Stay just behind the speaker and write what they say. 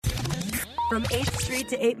From 8th Street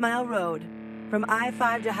to 8 Mile Road, from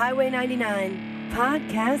I-5 to Highway 99,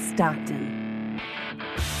 Podcast Stockton.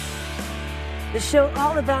 The show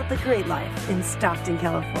all about the great life in Stockton,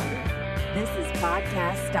 California. This is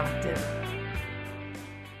Podcast Stockton.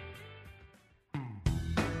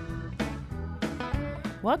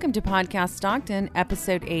 Welcome to Podcast Stockton,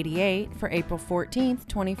 episode 88 for April 14th,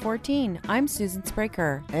 2014. I'm Susan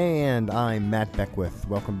Spraker. And I'm Matt Beckwith.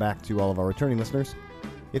 Welcome back to all of our returning listeners.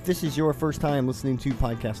 If this is your first time listening to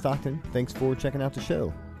Podcast Stockton, thanks for checking out the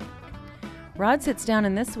show. Rod sits down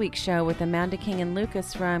in this week's show with Amanda King and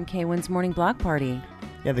Lucas from K-Win's Morning Block Party.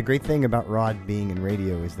 Yeah, the great thing about Rod being in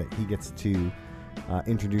radio is that he gets to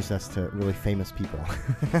introduce us to really famous people.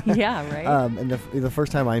 Yeah, right? And the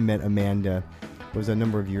first time I met Amanda was a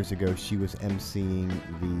number of years ago. She was emceeing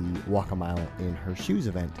the Walk a Mile in Her Shoes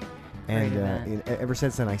event. And ever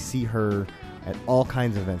since then, I see her at all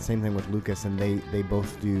kinds of events. Same thing with Lucas, and they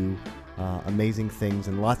both do amazing things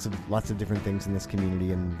and lots of different things in this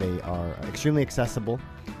community, and they are extremely accessible.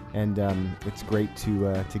 And it's great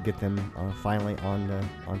to get them finally on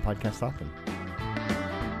Podcast Stockton.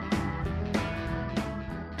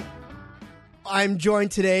 I'm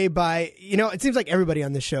joined today by, it seems like everybody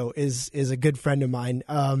on the show is a good friend of mine.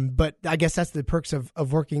 But I guess that's the perks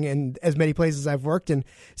of working in as many places I've worked and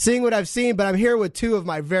seeing what I've seen. But I'm here with two of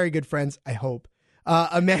my very good friends, I hope.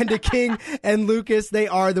 Amanda King and Lucas. They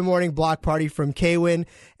are the Morning Block Party from K-Win.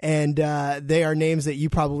 And they are names that you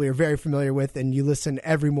probably are very familiar with and you listen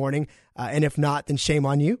every morning. And if not, then shame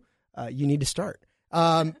on you. You need to start.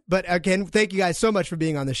 But again, thank you guys so much for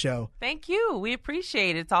being on the show. Thank you. We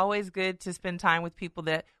appreciate it. It's always good to spend time with people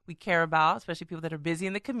that we care about, especially people that are busy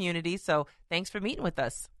in the community. So thanks for meeting with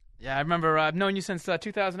us. Yeah, I remember I've known you since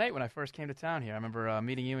 2008 when I first came to town here. I remember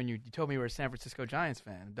meeting you and you told me you were a San Francisco Giants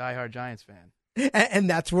fan, a diehard Giants fan. And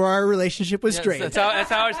that's where our relationship was straight. That's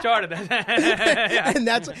how it started. Yeah. and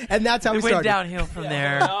that's how we started. Went downhill from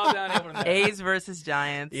there. All downhill from there. A's versus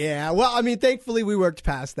Giants. Yeah. Well, I mean, thankfully we worked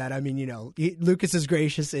past that. I mean, Lucas is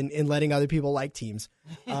gracious in letting other people like teams.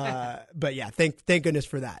 But yeah, thank goodness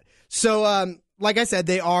for that. So, like I said,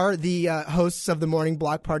 they are the hosts of the Morning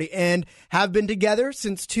Block Party and have been together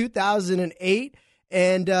since 2008.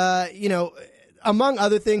 And, among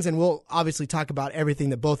other things, and we'll obviously talk about everything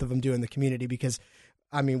that both of them do in the community because,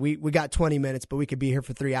 I mean, we got 20 minutes, but we could be here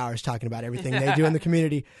for 3 hours talking about everything they do in the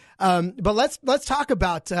community. But let's talk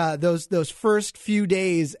about those first few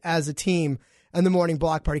days as a team in the Morning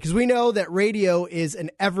Block Party because we know that radio is an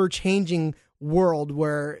ever-changing world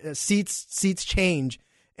where seats change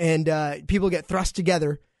and people get thrust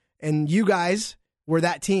together, and you guys were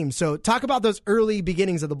that team. So talk about those early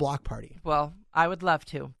beginnings of the Block Party. Well, I would love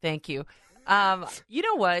to. Thank you. You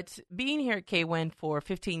know what? Being here at K-Win for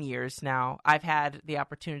 15 years now, I've had the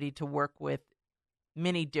opportunity to work with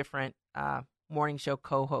many different morning show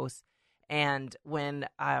co-hosts. And when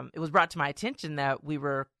it was brought to my attention that we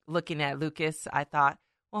were looking at Lucas, I thought,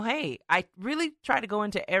 well, hey, I really try to go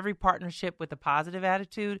into every partnership with a positive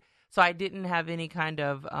attitude. So I didn't have any kind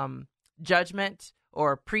of judgment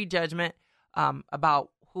or prejudgment about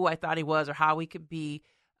who I thought he was or how we could be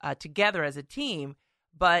together as a team.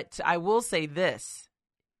 But I will say this,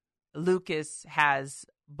 Lucas has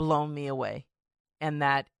blown me away, and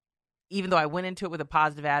that even though I went into it with a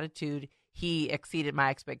positive attitude, he exceeded my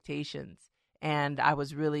expectations. And I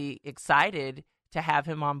was really excited to have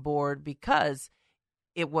him on board because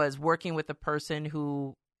it was working with a person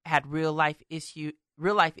who had real life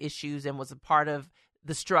issues and was a part of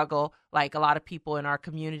the struggle, like a lot of people in our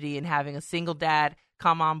community, and having a single dad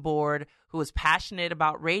come on board who was passionate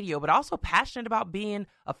about radio, but also passionate about being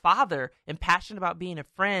a father and passionate about being a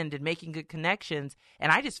friend and making good connections.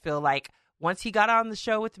 And I just feel like once he got on the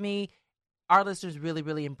show with me, our listeners really,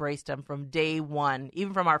 really embraced him from day one.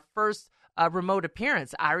 Even from our first remote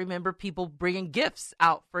appearance, I remember people bringing gifts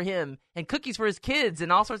out for him and cookies for his kids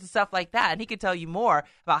and all sorts of stuff like that. And he could tell you more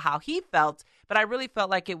about how he felt, but I really felt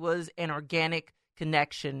like it was an organic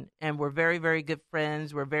connection, and we're very, very good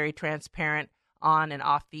friends. We're very transparent on and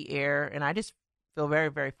off the air, and I just feel very,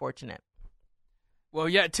 very fortunate. Well,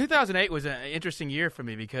 yeah, 2008 was an interesting year for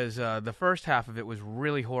me because the first half of it was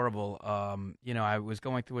really horrible. I was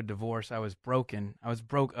going through a divorce. I was broken. I was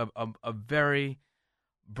a very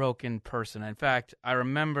broken person. In fact, I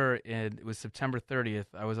remember it was September 30th.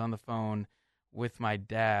 I was on the phone with my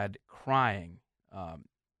dad crying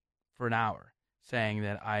for an hour, saying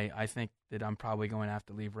that I think that I'm probably going to have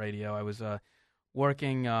to leave radio. I was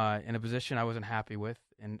working in a position I wasn't happy with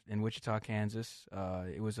in Wichita, Kansas.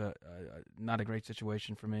 It was not a great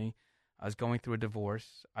situation for me. I was going through a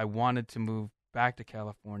divorce. I wanted to move back to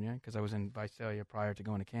California because I was in Visalia prior to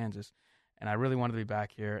going to Kansas. and I really wanted to be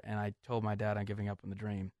back here. And I told my dad I'm giving up on the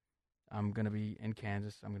dream. I'm going to be in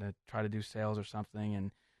Kansas. I'm going to try to do sales or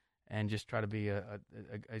something and just try to be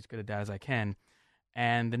as good a dad as I can.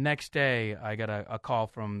 And the next day, I got a call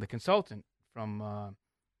from the consultant from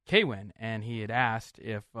KWIN, and he had asked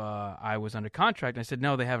if I was under contract. And I said,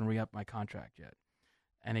 no, they haven't re-upped my contract yet.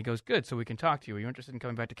 And he goes, good, so we can talk to you. Are you interested in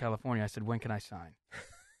coming back to California? I said, when can I sign?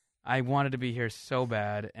 I wanted to be here so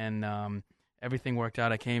bad, and everything worked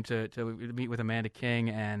out. I came to meet with Amanda King,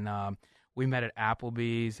 and we met at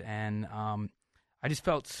Applebee's, and I just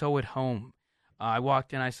felt so at home. I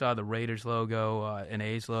walked in, I saw the Raiders logo, an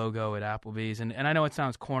A's logo at Applebee's, and I know it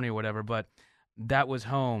sounds corny or whatever, but that was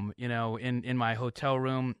home. You know, in my hotel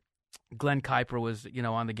room, Glenn Kuiper was,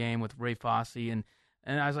 on the game with Ray Fosse, and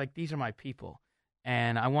I was like, these are my people.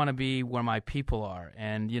 And I want to be where my people are.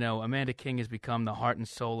 And, Amanda King has become the heart and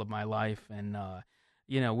soul of my life. And,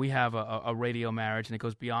 we have a radio marriage, and it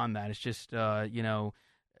goes beyond that. It's just,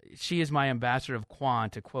 she is my ambassador of Quan,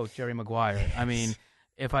 to quote Jerry Maguire. I mean,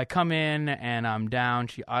 if I come in and I'm down,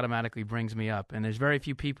 she automatically brings me up. And there's very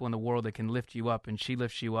few people in the world that can lift you up, and she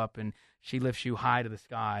lifts you up, and she lifts you high to the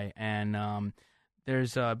sky. And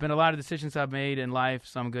there's been a lot of decisions I've made in life,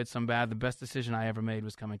 some good, some bad. The best decision I ever made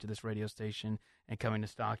was coming to this radio station and coming to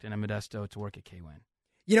Stockton and Modesto to work at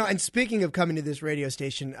KWIN. And speaking of coming to this radio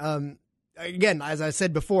station, again, as I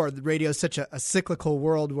said before, the radio is such a cyclical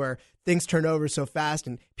world where things turn over so fast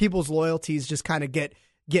and people's loyalties just kind of get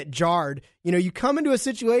jarred. You come into a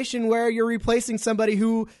situation where you're replacing somebody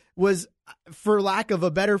who was, for lack of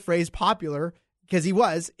a better phrase, popular, because he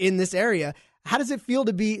was in this area. How does it feel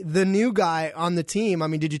to be the new guy on the team? I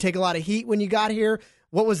mean, did you take a lot of heat when you got here?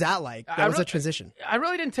 What was that like? That was a transition. I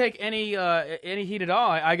really didn't take any heat at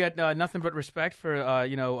all. I got nothing but respect for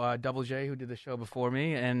Double J, who did the show before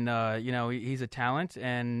me, and he's a talent.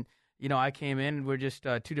 And I came in. We're just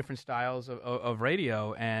two different styles of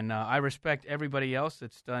radio, and I respect everybody else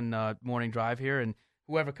that's done Morning Drive here, and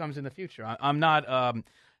whoever comes in the future. I'm not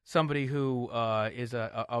somebody who is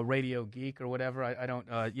a radio geek or whatever. I don't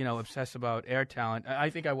obsess about air talent. I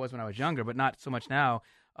think I was when I was younger, but not so much now.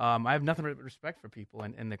 I have nothing but respect for people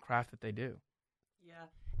and the craft that they do. Yeah.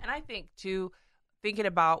 And I think, too, thinking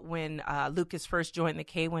about when Lucas first joined the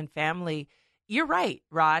KWIN family, you're right,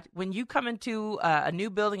 Rod. When you come into a new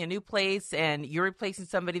building, a new place, and you're replacing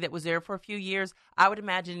somebody that was there for a few years, I would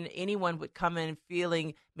imagine anyone would come in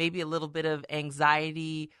feeling maybe a little bit of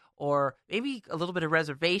anxiety or maybe a little bit of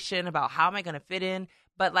reservation about how am I going to fit in.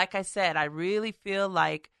 But like I said, I really feel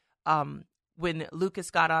like when Lucas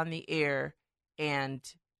got on the air and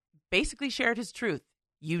basically shared his truth,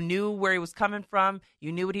 you knew where he was coming from,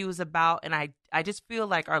 you knew what he was about, and I just feel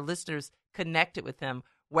like our listeners connected with him,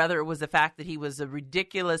 whether it was the fact that he was a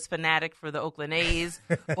ridiculous fanatic for the Oakland A's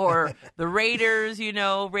or the Raiders,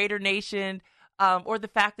 Raider Nation, or the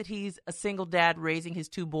fact that he's a single dad raising his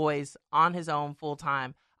two boys on his own full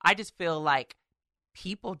time. I just feel like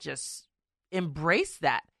people just embrace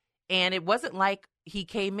that. And it wasn't like he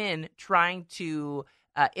came in trying to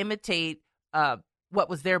imitate what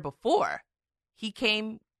was there before. He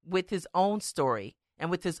came with his own story and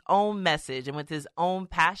with his own message and with his own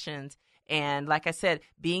passions. And like I said,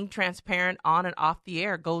 being transparent on and off the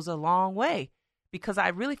air goes a long way, because I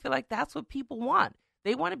really feel like that's what people want.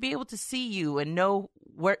 They want to be able to see you and know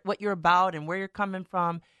what you're about and where you're coming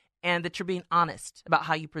from, and that you're being honest about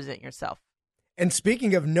how you present yourself. And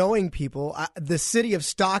speaking of knowing people, the city of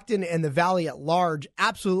Stockton and the Valley at large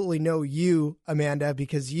absolutely know you, Amanda,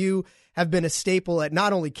 because you have been a staple at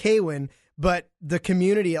not only KWIN, but the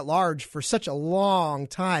community at large for such a long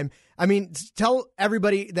time. I mean, tell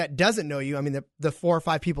everybody that doesn't know you, I mean, the 4 or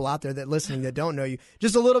 5 people out there that listening that don't know you,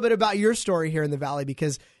 just a little bit about your story here in the Valley,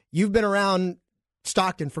 because you've been around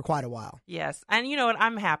Stockton for quite a while. Yes. And you know what?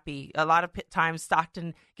 I'm happy. A lot of times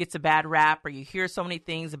Stockton gets a bad rap, or you hear so many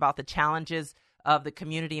things about the challenges of the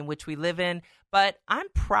community in which we live in. But I'm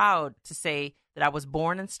proud to say that I was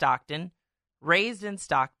born in Stockton, raised in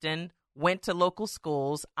Stockton, went to local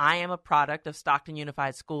schools. I am a product of Stockton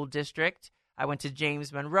Unified School District. I went to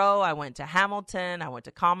James Monroe. I went to Hamilton. I went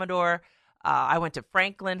to Commodore. I went to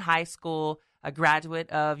Franklin High School, a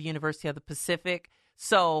graduate of University of the Pacific.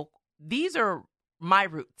 So these are my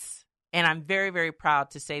roots, and I'm very, very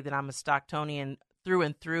proud to say that I'm a Stocktonian through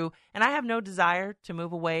and through, and I have no desire to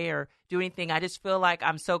move away or do anything. I just feel like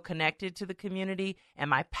I'm so connected to the community, and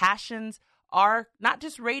my passions are not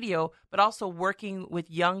just radio, but also working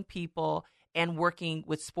with young people and working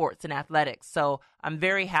with sports and athletics. So I'm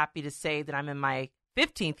very happy to say that I'm in my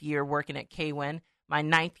 15th year working at KWIN, my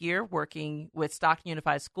 9th year working with Stockton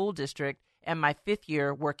Unified School District, and my 5th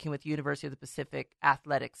year working with University of the Pacific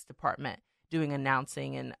Athletics Department. doing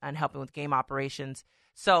announcing and helping with game operations.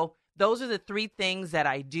 So those are the 3 things that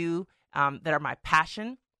I do that are my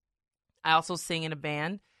passion. I also sing in a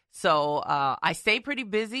band. So I stay pretty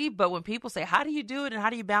busy, but when people say, how do you do it and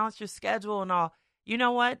how do you balance your schedule and all, you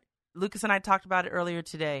know what? Lucas and I talked about it earlier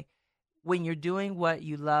today. When you're doing what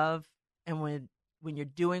you love and when you're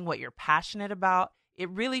doing what you're passionate about, it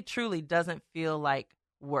really truly doesn't feel like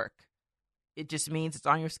work. It just means it's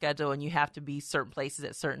on your schedule and you have to be certain places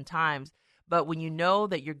at certain times. But when you know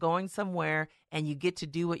that you're going somewhere and you get to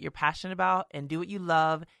do what you're passionate about and do what you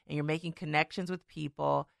love and you're making connections with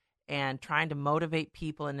people and trying to motivate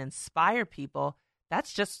people and inspire people,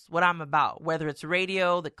 that's just what I'm about. Whether it's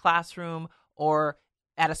radio, the classroom, or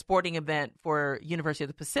at a sporting event for University of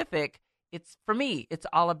the Pacific, for me, it's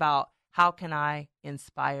all about how can I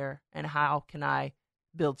inspire and how can I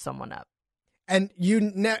build someone up. And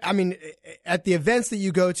at the events that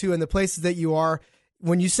you go to and the places that you are,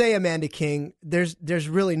 when you say Amanda King, there's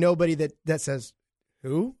really nobody that says,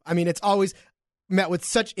 who? I mean, it's always met with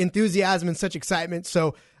such enthusiasm and such excitement.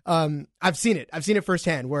 So I've seen it. I've seen it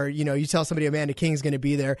firsthand where, you tell somebody Amanda King's going to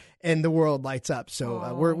be there and the world lights up.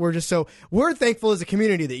 So we're thankful as a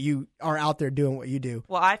community that you are out there doing what you do.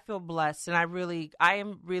 Well, I feel blessed, and I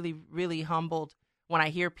am really, really humbled when I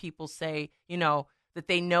hear people say, that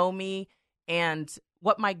they know me. And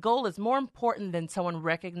what my goal is, more important than someone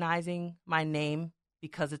recognizing my name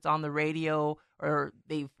because it's on the radio or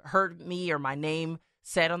they've heard me or my name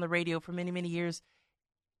said on the radio for many, many years.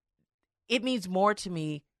 It means more to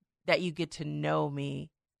me that you get to know me,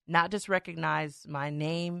 not just recognize my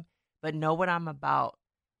name, but know what I'm about,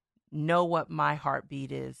 know what my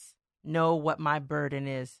heartbeat is, know what my burden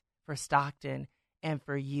is for Stockton and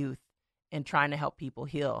for youth and trying to help people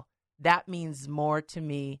heal. That means more to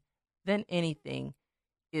me than anything,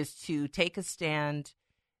 is to take a stand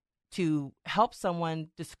to help someone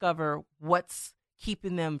discover what's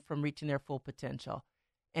keeping them from reaching their full potential.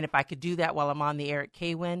 And if I could do that while I'm on the air at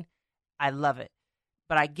KWIN, I love it.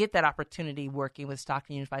 But I get that opportunity working with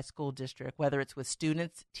Stockton Unified School District, whether it's with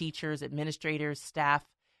students, teachers, administrators, staff,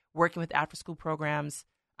 working with after-school programs.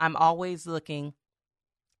 I'm always looking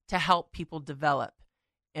to help people develop.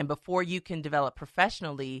 And before you can develop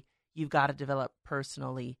professionally, you've got to develop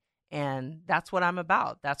personally. And that's what I'm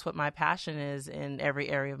about. That's what my passion is in every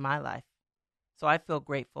area of my life. So I feel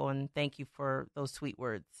grateful, and thank you for those sweet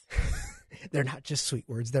words. They're not just sweet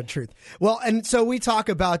words, they're truth. Well, and so we talk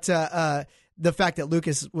about the fact that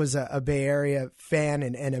Lucas was a Bay Area fan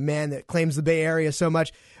and a man that claims the Bay Area so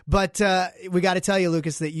much. But we got to tell you,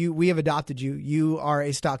 Lucas, that we have adopted you. You are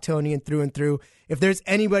a Stocktonian through and through. If there's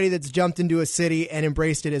anybody that's jumped into a city and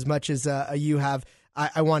embraced it as much as you have,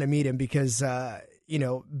 I want to meet him because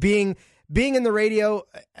being in the radio,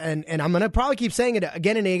 and I'm going to probably keep saying it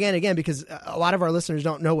again and again and again because a lot of our listeners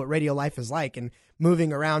don't know what radio life is like and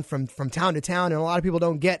moving around from town to town, and a lot of people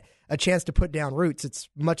don't get a chance to put down roots. It's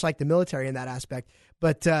much like the military in that aspect.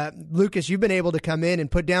 But Lucas, you've been able to come in and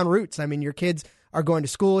put down roots. I mean, your kids are going to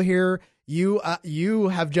school here. You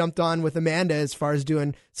have jumped on with Amanda as far as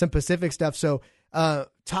doing some Pacific stuff. So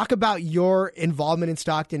talk about your involvement in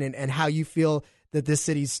Stockton and how you feel that this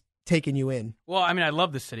city's taking you in. Well, I mean, I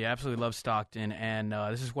love this city. I absolutely love Stockton, and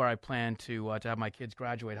this is where I plan to have my kids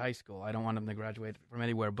graduate high school. I don't want them to graduate from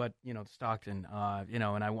anywhere but Stockton.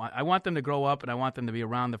 And I want them to grow up, and I want them to be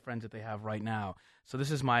around the friends that they have right now. So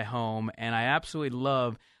this is my home, and I absolutely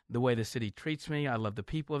love the way the city treats me. I love the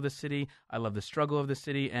people of the city. I love the struggle of the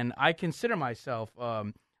city, and I consider myself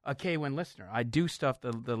a KWIN listener. I do stuff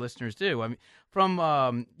the listeners do. I mean, from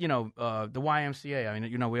the YMCA. I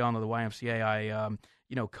mean, we all know the YMCA. I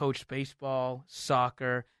coached baseball,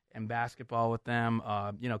 soccer, and basketball with them.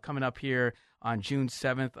 Coming up here on June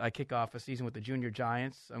 7th, I kick off a season with the Junior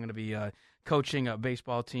Giants. I'm going to be coaching a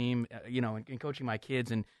baseball team, and coaching my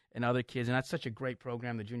kids and other kids. And that's such a great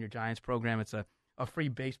program, the Junior Giants program. It's a free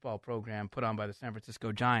baseball program put on by the San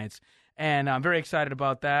Francisco Giants. And I'm very excited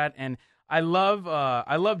about that. And I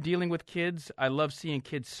love dealing with kids. I love seeing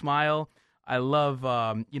kids smile. I love,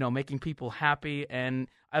 making people happy, and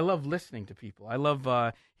I love listening to people. I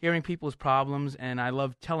love hearing people's problems, and I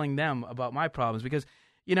love telling them about my problems because,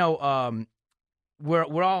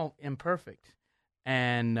 we're all imperfect,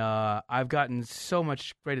 and I've gotten so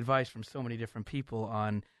much great advice from so many different people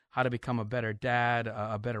on how to become a better dad,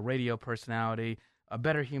 a better radio personality, a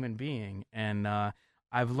better human being, and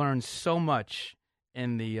I've learned so much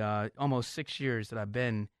in the almost 6 years that I've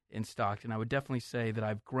been in Stockton. I would definitely say that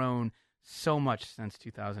I've grown so much since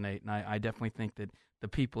 2008, and I definitely think that the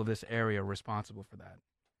people of this area are responsible for that.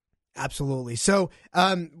 Absolutely. So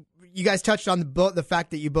you guys touched on the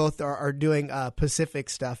fact that you both are doing Pacific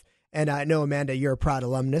stuff, and I know, Amanda, you're a proud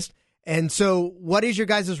alumnus, And so what is your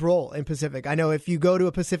guys' role in Pacific? I know if you go to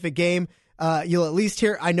a Pacific game, you'll at least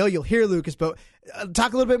hear, I know you'll hear Lucas, but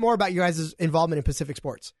talk a little bit more about your guys' involvement in Pacific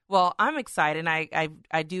sports. Well, I'm excited.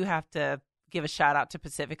 I do have to give a shout out to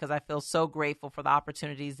Pacific because I feel so grateful for the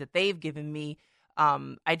opportunities that they've given me.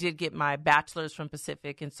 I did get my bachelor's from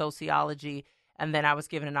Pacific in sociology, and then I was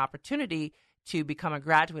given an opportunity to become a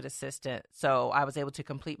graduate assistant. So I was able to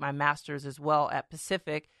complete my master's as well at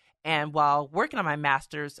Pacific. And while working on my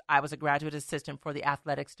master's, I was a graduate assistant for the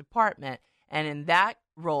athletics department. And in that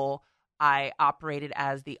role, I operated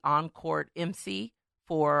as the on-court MC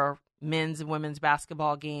for men's and women's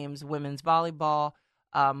basketball games, women's volleyball.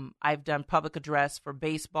 I've done public address for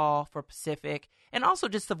baseball for Pacific, and also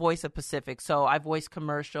just the voice of Pacific. So I voice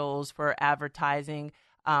commercials for advertising.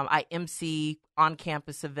 I MC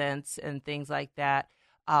on-campus events and things like that.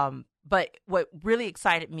 But what really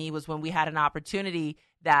excited me was when we had an opportunity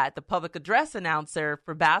that the public address announcer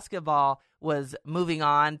for basketball was moving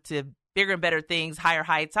on to bigger and better things, higher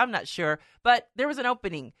heights. I'm not sure, but there was an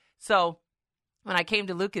opening. So when I came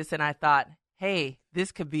to Lucas and I thought, hey,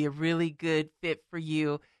 this could be a really good fit for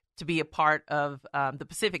you to be a part of the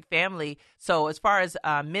Pacific family. So as far as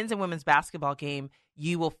men's and women's basketball game,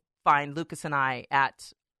 you will find Lucas and I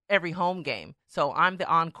at every home game. So I'm the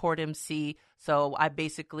on-court MC. So I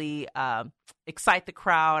basically excite the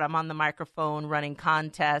crowd. I'm on the microphone running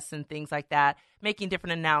contests and things like that, making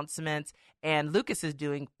different announcements. And Lucas is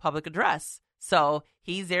doing public address. So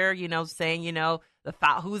he's there, saying, the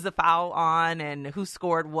foul, who's the foul on and who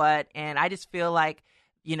scored what. And I just feel like,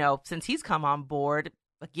 since he's come on board,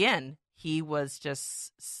 again, he was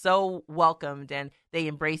just so welcomed and they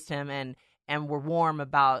embraced him and were warm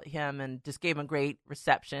about him and just gave him a great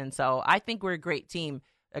reception. So I think we're a great team,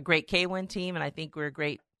 a great K-Win team, and I think we're a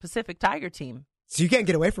great Pacific Tiger team. So you can't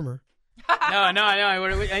get away from her. No. And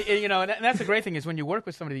that's the great thing is when you work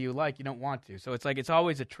with somebody you like, you don't want to. So it's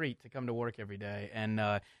always a treat to come to work every day. And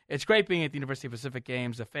it's great being at the University of Pacific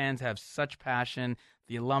Games. The fans have such passion.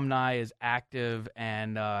 The alumni is active.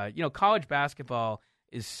 And, college basketball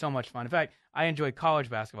is so much fun. In fact, I enjoy college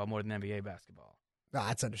basketball more than NBA basketball. Oh,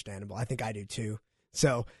 that's understandable. I think I do too.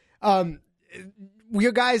 So,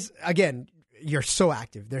 you guys, again, you're so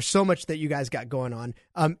active. There's so much that you guys got going on.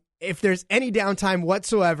 If there's any downtime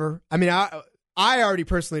whatsoever, I mean, I already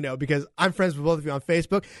personally know because I'm friends with both of you on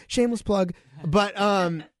Facebook. Shameless plug. But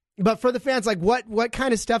for the fans, like what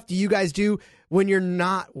kind of stuff do you guys do when you're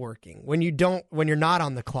not working, when you're not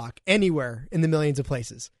on the clock anywhere in the millions of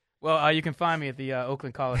places? Well, you can find me at the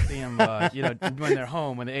Oakland Coliseum, when they're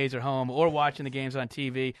home, when the A's are home, or watching the games on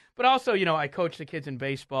TV. But also, I coach the kids in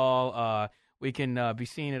baseball. We can be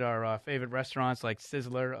seen at our favorite restaurants like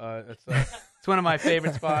Sizzler. It's one of my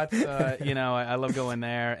favorite spots. I love going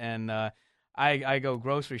there. And I go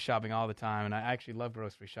grocery shopping all the time, and I actually love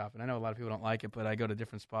grocery shopping. I know a lot of people don't like it, but I go to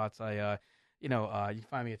different spots. You can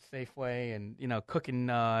find me at Safeway and, cooking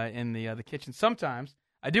in the kitchen sometimes.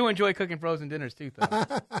 I do enjoy cooking frozen dinners too, though.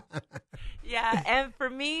 Yeah, and for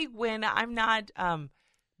me, when I'm not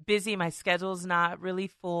busy, my schedule's not really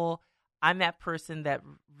full, I'm that person that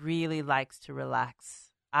really likes to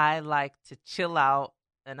relax. I like to chill out,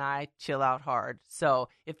 and I chill out hard. So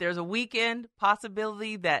if there's a weekend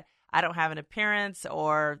possibility that I don't have an appearance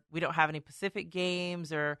or we don't have any Pacific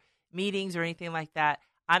games or meetings or anything like that,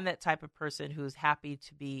 I'm that type of person who's happy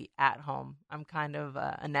to be at home. I'm kind of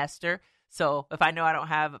a nester. So if I know I don't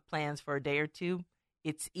have plans for a day or two,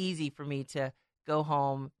 it's easy for me to go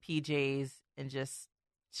home, PJs, and just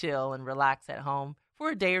chill and relax at home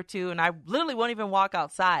for a day or two. And I literally won't even walk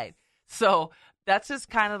outside. So that's just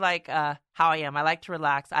kind of like how I am. I like to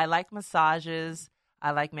relax. I like massages.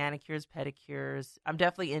 I like manicures, pedicures. I'm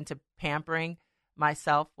definitely into pampering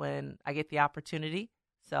myself when I get the opportunity.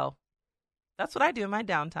 So that's what I do in my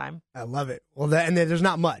downtime. I love it. Well, and there's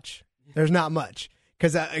not much. There's not much.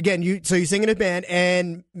 Because, again, you sing in a band,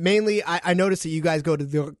 and mainly I noticed that you guys go to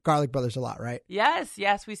the Garlic Brothers a lot, right?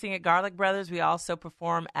 Yes. We sing at Garlic Brothers. We also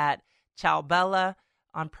perform at Ciao Bella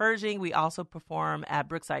on Pershing. We also perform at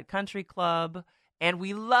Brookside Country Club. And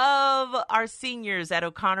we love our seniors at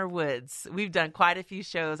O'Connor Woods. We've done quite a few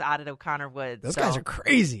shows out at O'Connor Woods. Those guys are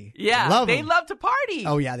crazy. Yeah, they love to party.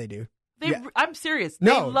 Oh, yeah, they do. I'm serious.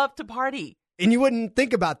 No. They love to party. And you wouldn't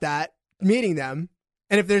think about that meeting them.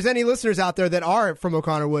 And if there's any listeners out there that are from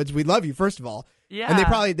O'Connor Woods, we love you, first of all. Yeah.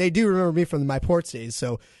 And they do remember me from my Ports days.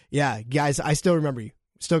 So, yeah, guys, I still remember you.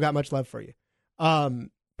 Still got much love for you.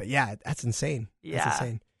 But, yeah, that's insane. Yeah. That's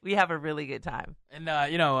insane. We have a really good time. And,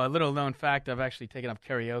 a little known fact, I've actually taken up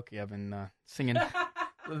karaoke. I've been singing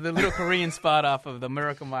the little Korean spot off of the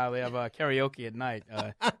Miracle Mile. They have karaoke at night.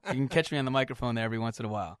 You can catch me on the microphone there every once in a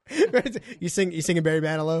while. You singing Barry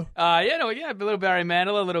Manilow? A little Barry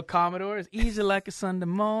Manilow, a little Commodores. Easy like a Sunday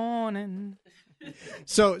morning.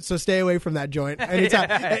 So stay away from that joint anytime.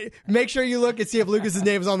 Hey, make sure you look and see if Lucas's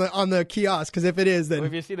name is on the kiosk, because if it is, then Well,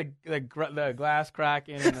 if you see the glass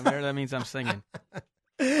cracking in the mirror, that means I'm singing.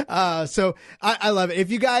 So I love it. If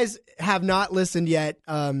you guys have not listened yet,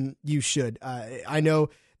 you should. I know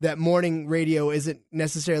that morning radio isn't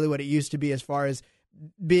necessarily what it used to be as far as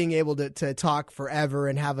being able to talk forever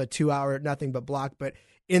and have a 2-hour nothing but block. But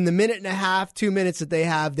in the minute and a half, 2 minutes that they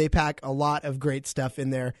have, they pack a lot of great stuff in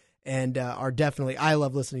there and are definitely, I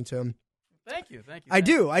love listening to them. Thank you. I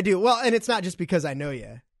do. Well, and it's not just because I know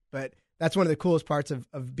you, but that's one of the coolest parts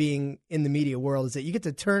of being in the media world is that you get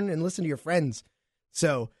to turn and listen to your friends.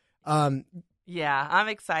 So, yeah, I'm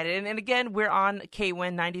excited. And again, we're on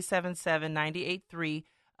KWIN 97.7,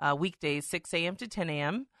 98.3, weekdays, 6 a.m. to 10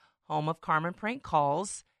 a.m., home of Carmen Prank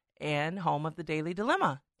Calls and home of the Daily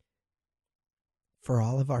Dilemma. For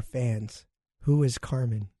all of our fans, who is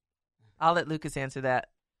Carmen? I'll let Lucas answer that.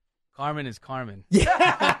 Carmen is Carmen.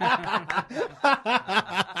 Yeah.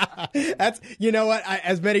 That's, you know what?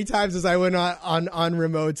 As many times as I went on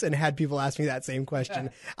remotes and had people ask me that same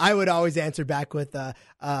question, I would always answer back with,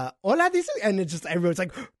 hola, this is, and it's just, everyone's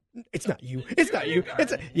like, it's not you. It's not you.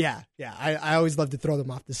 Yeah. I always love to throw them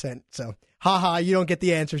off the scent. So, haha, you don't get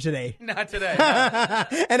the answer today. Not today.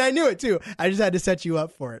 And I knew it too. I just had to set you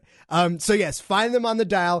up for it. So yes, find them on the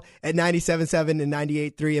dial at 97.7 and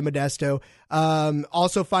 98.3 in Modesto.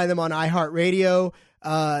 Also find them on iHeartRadio.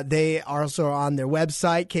 They are also on their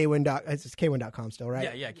website, it's KWIN.com still,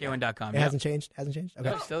 right? Yeah, KWIN.com. It hasn't changed? Okay.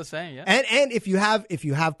 No, it's still the same, yeah. And if you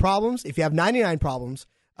have problems, if you have 99 problems,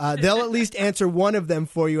 they'll at least answer one of them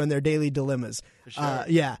for you in their daily dilemmas. For sure.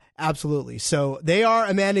 Yeah, absolutely. So they are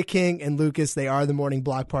Amanda King and Lucas. They are the Morning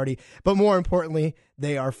Block Party. But more importantly,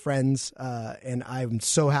 they are friends. And I'm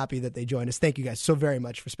so happy that they joined us. Thank you guys so very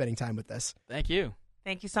much for spending time with us. Thank you.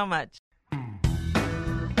 Thank you so much.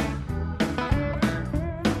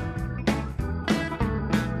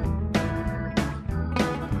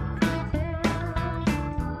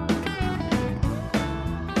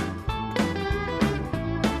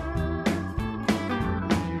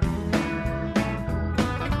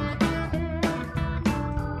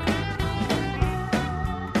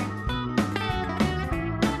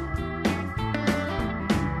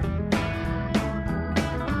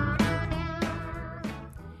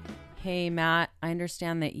 Hey, Matt, I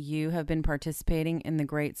understand that you have been participating in the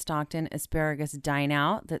Great Stockton Asparagus Dine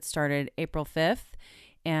Out that started April 5th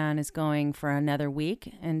and is going for another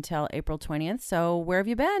week until April 20th. So where have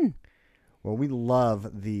you been? Well, we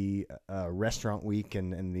love the restaurant week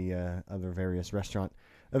and the other various restaurant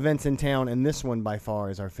events in town. And this one by far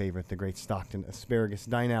is our favorite, the Great Stockton Asparagus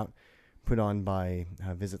Dine Out, put on by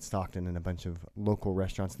Visit Stockton and a bunch of local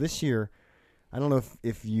restaurants. This year, I don't know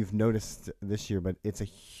if you've noticed this year, but it's a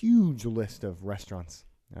huge list of restaurants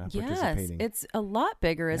participating. Yes, it's a lot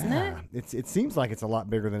bigger, isn't it? It seems like it's a lot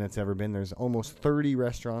bigger than it's ever been. There's almost 30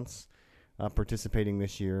 restaurants participating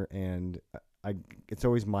this year, and it's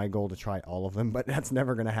always my goal to try all of them, but that's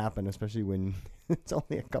never going to happen, especially when it's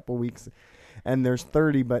only a couple weeks and there's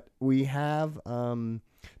 30. But we have, Dawn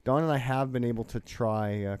and I have been able to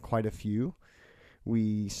try quite a few.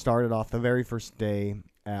 We started off the very first day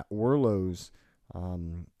at Werlo's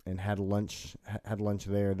and had lunch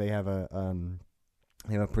there. They have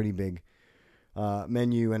a pretty big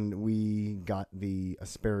menu, and we got the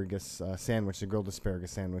asparagus sandwich, the grilled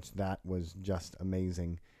asparagus sandwich. That was just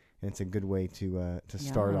amazing. And it's a good way to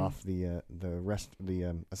start off the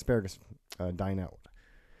asparagus dine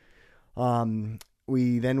out.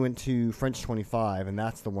 We then went to French 25, and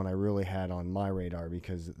that's the one I really had on my radar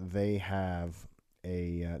because they have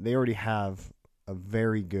they already have a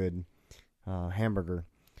very good hamburger,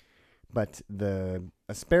 but the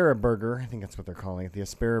Aspara burger, I think that's what they're calling it. The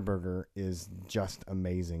Aspara burger is just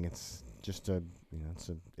amazing. It's just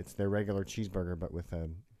it's their regular cheeseburger, but with a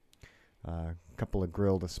couple of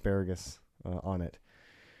grilled asparagus on it.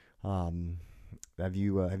 Have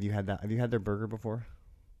you had that? Have you had their burger before?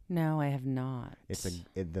 No, I have not.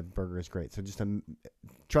 The burger is great. So just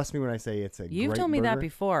trust me when I say it's a great burger. You've told me that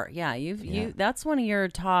before. Yeah, you that's one of your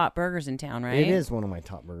top burgers in town, right? It is one of my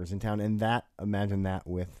top burgers in town, and imagine that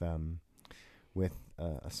with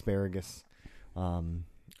asparagus on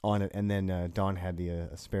it, and then Dawn had the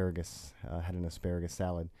asparagus had an asparagus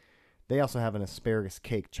salad. They also have an asparagus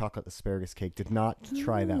cake, chocolate asparagus cake. Did not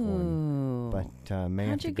try that one, but may have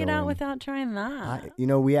How'd to you go get out in. without trying that?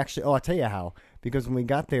 We actually. Oh, I'll tell you how. Because when we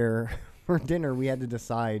got there for dinner, we had to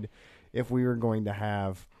decide if we were going to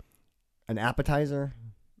have an appetizer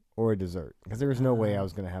or a dessert, because there was no way I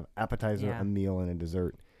was going to have appetizer, Yeah. a meal, and a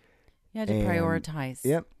dessert. You had to And- prioritize.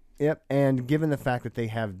 Yep. And given the fact that they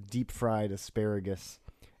have deep fried asparagus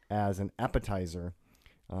as an appetizer,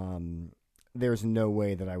 there's no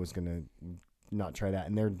way that I was going to not try that.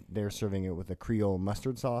 And they're serving it with a Creole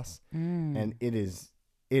mustard sauce, and it is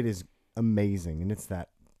amazing. And it's that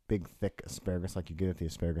big thick asparagus like you get at the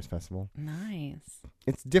Asparagus Festival. Nice.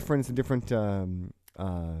 It's different. It's a different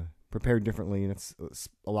prepared differently, and it's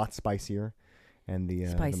a lot spicier. And the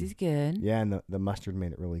Spicy's good. yeah, and the mustard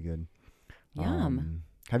made it really good. Yum.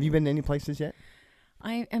 Have you been to any places yet?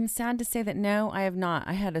 I am sad to say that no, I have not.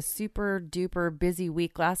 I had a super duper busy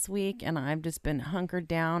week last week, and I've just been hunkered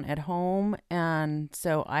down at home, and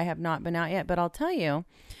so I have not been out yet. But I'll tell you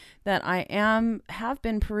that I have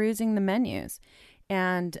been perusing the menus,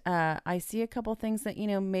 and I see a couple things that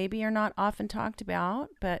maybe are not often talked about,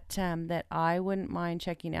 but that I wouldn't mind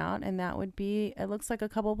checking out, and that would be, it looks like a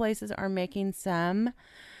couple places are making some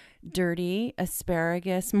dirty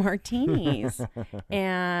asparagus martinis.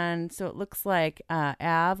 And so it looks like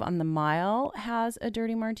Av on the Mile has a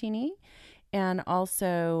dirty martini, and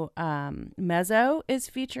also Mezzo is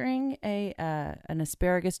featuring an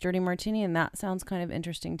asparagus dirty martini, and that sounds kind of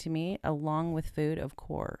interesting to me, along with food, of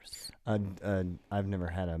course. I've never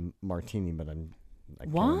had a martini, but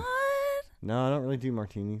What? No, I don't really do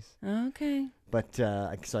martinis. Okay. But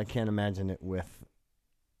so I can't imagine it with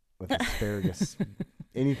asparagus.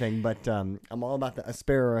 Anything, but I'm all about the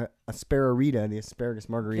aspararita, the asparagus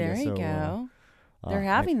margarita. There you so, go. They're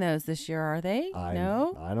having those this year, are they?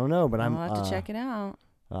 No? I don't know, but I'll have to check it out.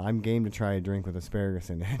 I'm game to try a drink with asparagus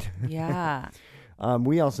in it. Yeah.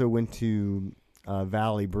 We also went to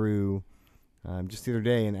Valley Brew just the other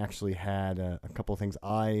day and actually had a couple of things.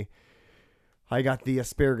 I got the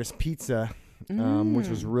asparagus pizza, which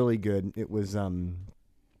was really good. It was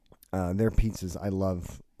their pizzas. I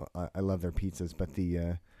love their pizzas, but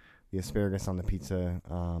the asparagus on the pizza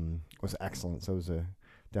was excellent. So it was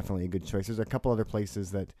definitely a good choice. There's a couple other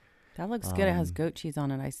places that looks good. It has goat cheese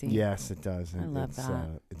on it, I see. Yes, it does. I love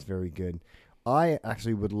that. It's very good. I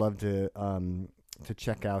actually would love to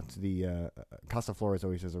check out the Casa Flores.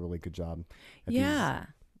 Always does a really good job. at Yeah.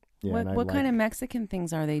 these- and I What kind like- of Mexican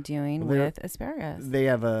things are they doing They're- with asparagus? They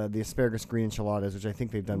have the asparagus green enchiladas, which I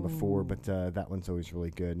think they've done before, Ooh. but that one's always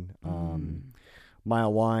really good.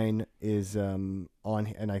 Mile Wine is on,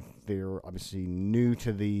 and they're obviously new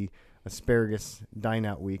to the asparagus dine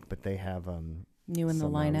out week, but they have New in the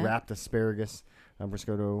some, lineup. wrapped asparagus,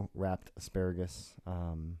 Briscoe wrapped asparagus,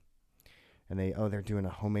 and they're doing a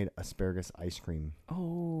homemade asparagus ice cream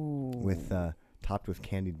with topped with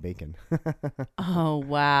candied bacon. Oh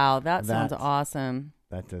wow, that sounds That's- awesome.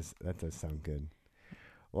 That does sound good.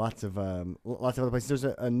 Lots of other places.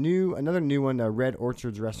 There's another new one, Red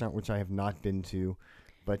Orchards restaurant, which I have not been to,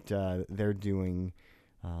 but they're doing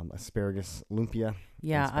asparagus lumpia.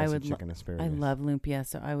 Yeah, and I spicy would. chicken asparagus. I love lumpia,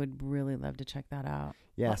 so I would really love to check that out.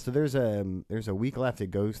 Yeah, so there's a week left. It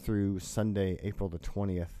goes through Sunday, April the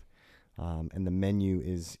 20th, and the menu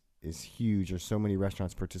is huge. There's so many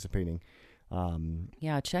restaurants participating.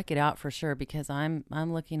 Yeah, check it out for sure, because I'm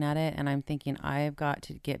looking at it and I'm thinking I've got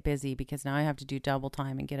to get busy, because now I have to do double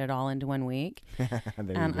time and get it all into 1 week.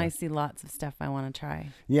 And I see lots of stuff I want to try.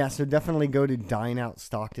 Yeah, so definitely go to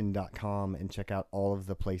dineoutstockton.com and check out all of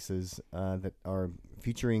the places that are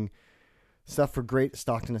featuring stuff for great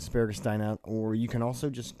Stockton asparagus dine out. Or you can also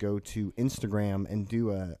just go to Instagram and do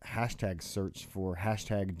a hashtag search for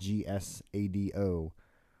hashtag GSADO,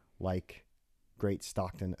 like Great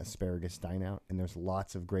Stockton Asparagus Dine Out, and there's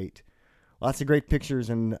lots of great pictures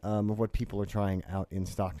and of what people are trying out in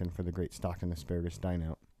Stockton for the Great Stockton Asparagus Dine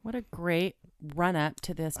Out. What a great run up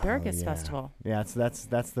to the asparagus festival. Yeah, that's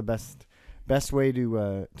the best way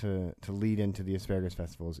to lead into the asparagus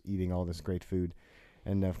festival, is eating all this great food,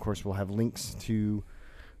 and of course we'll have links to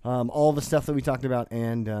all the stuff that we talked about,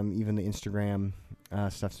 and even the Instagram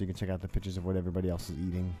stuff, so you can check out the pictures of what everybody else is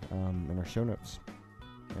eating in our show notes.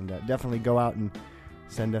 And definitely go out and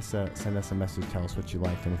send us a message. Tell us what you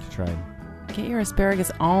liked and what you tried. Get your asparagus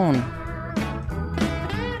on.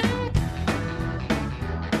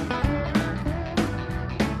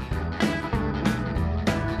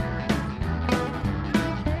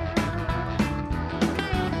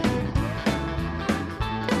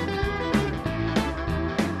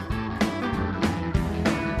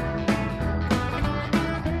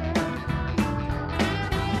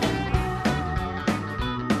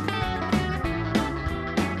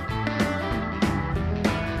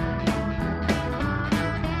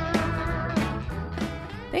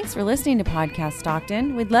 Thanks for listening to Podcast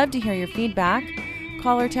Stockton. We'd love to hear your feedback.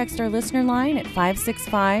 Call or text our listener line at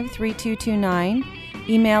 565-3229.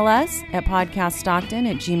 Email us at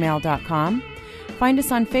podcaststockton@gmail.com. Find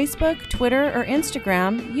us on Facebook, Twitter, or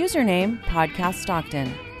Instagram, username Podcast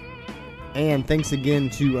Stockton. And thanks again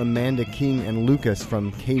to Amanda King and Lucas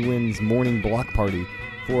from K-Win's Morning Block Party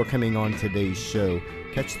for coming on today's show.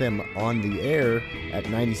 Catch them on the air at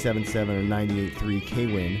 97.7 or 98.3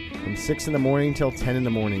 K-Win from 6 in the morning till 10 in the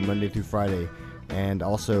morning, Monday through Friday, and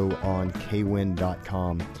also on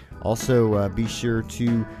kwin.com. Also, be sure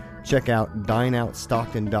to check out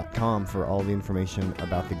dineoutstockton.com for all the information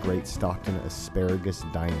about the Great Stockton Asparagus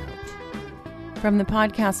Dine Out. From the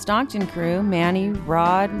Podcast Stockton crew, Manny,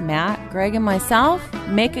 Rod, Matt, Greg, and myself,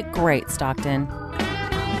 make it great, Stockton.